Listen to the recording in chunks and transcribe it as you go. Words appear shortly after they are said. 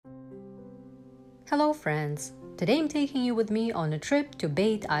Hello friends! Today I'm taking you with me on a trip to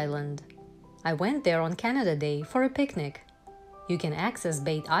Bate Island. I went there on Canada Day for a picnic. You can access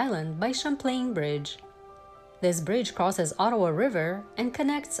Bate Island by Champlain Bridge. This bridge crosses Ottawa River and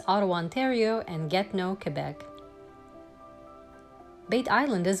connects Ottawa, Ontario and Gatineau, Quebec. Bate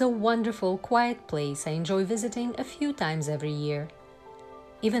Island is a wonderful, quiet place I enjoy visiting a few times every year.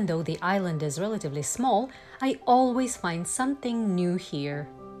 Even though the island is relatively small, I always find something new here.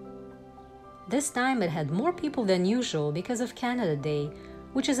 This time it had more people than usual because of Canada Day,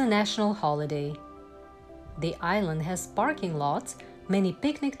 which is a national holiday. The island has parking lots, many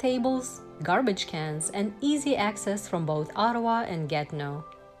picnic tables, garbage cans, and easy access from both Ottawa and Gatineau.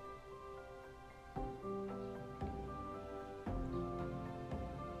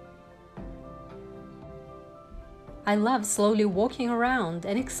 I love slowly walking around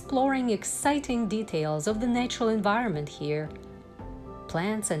and exploring exciting details of the natural environment here.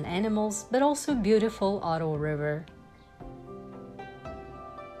 Plants and animals, but also beautiful Ottawa River.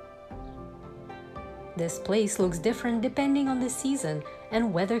 This place looks different depending on the season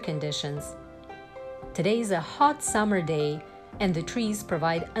and weather conditions. Today is a hot summer day, and the trees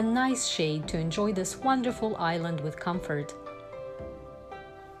provide a nice shade to enjoy this wonderful island with comfort.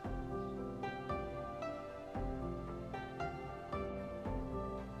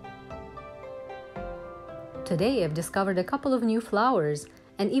 Today I've discovered a couple of new flowers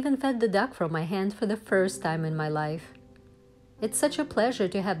and even fed the duck from my hand for the first time in my life. It's such a pleasure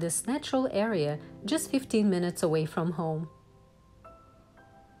to have this natural area just 15 minutes away from home.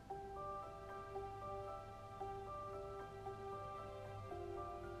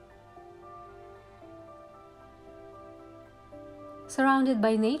 Surrounded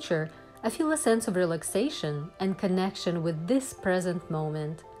by nature, I feel a sense of relaxation and connection with this present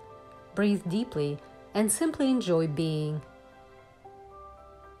moment. Breathe deeply and simply enjoy being.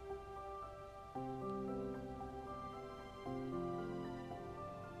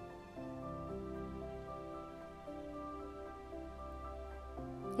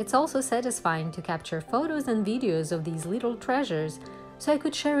 It's also satisfying to capture photos and videos of these little treasures so I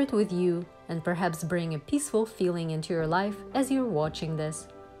could share it with you and perhaps bring a peaceful feeling into your life as you're watching this.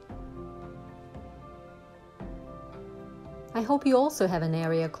 I hope you also have an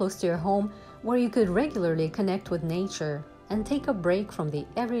area close to your home where you could regularly connect with nature and take a break from the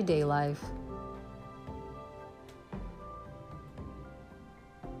everyday life.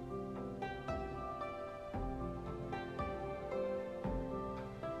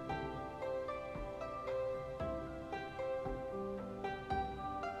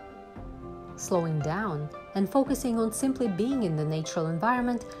 Slowing down and focusing on simply being in the natural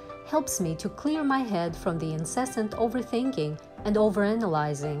environment helps me to clear my head from the incessant overthinking and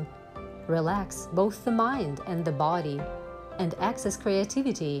overanalyzing, relax both the mind and the body, and access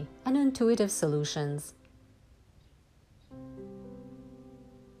creativity and intuitive solutions.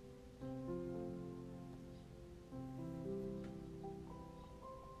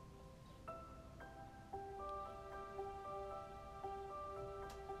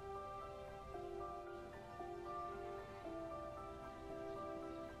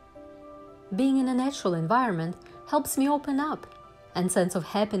 Being in a natural environment helps me open up, and sense of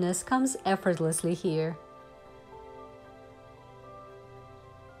happiness comes effortlessly here.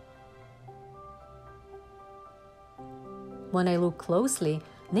 When I look closely,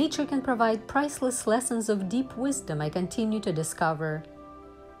 nature can provide priceless lessons of deep wisdom I continue to discover.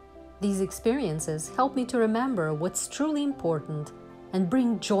 These experiences help me to remember what's truly important and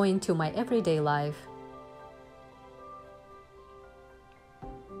bring joy into my everyday life.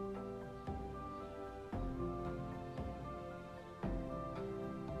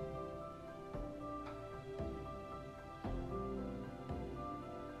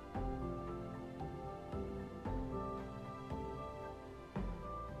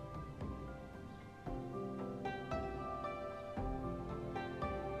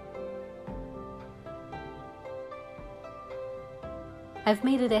 I've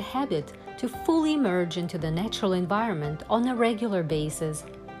made it a habit to fully merge into the natural environment on a regular basis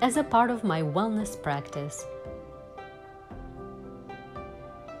as a part of my wellness practice.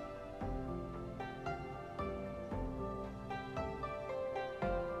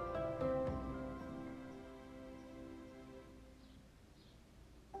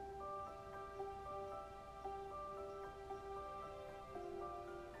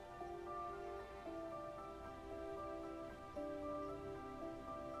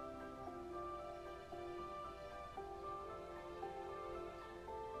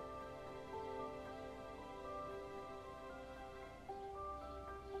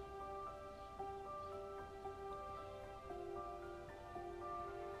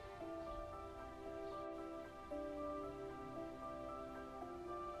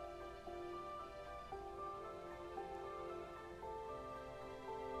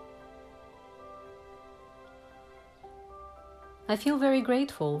 I feel very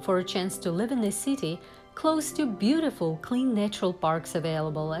grateful for a chance to live in this city close to beautiful, clean natural parks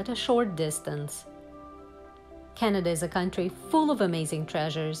available at a short distance. Canada is a country full of amazing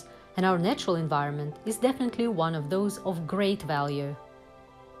treasures, and our natural environment is definitely one of those of great value.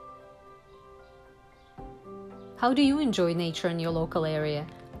 How do you enjoy nature in your local area?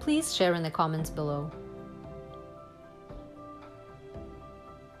 Please share in the comments below.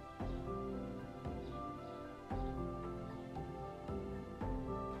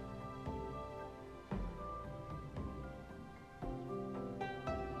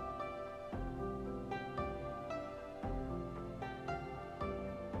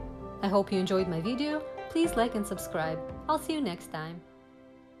 I hope you enjoyed my video. Please like and subscribe. I'll see you next time.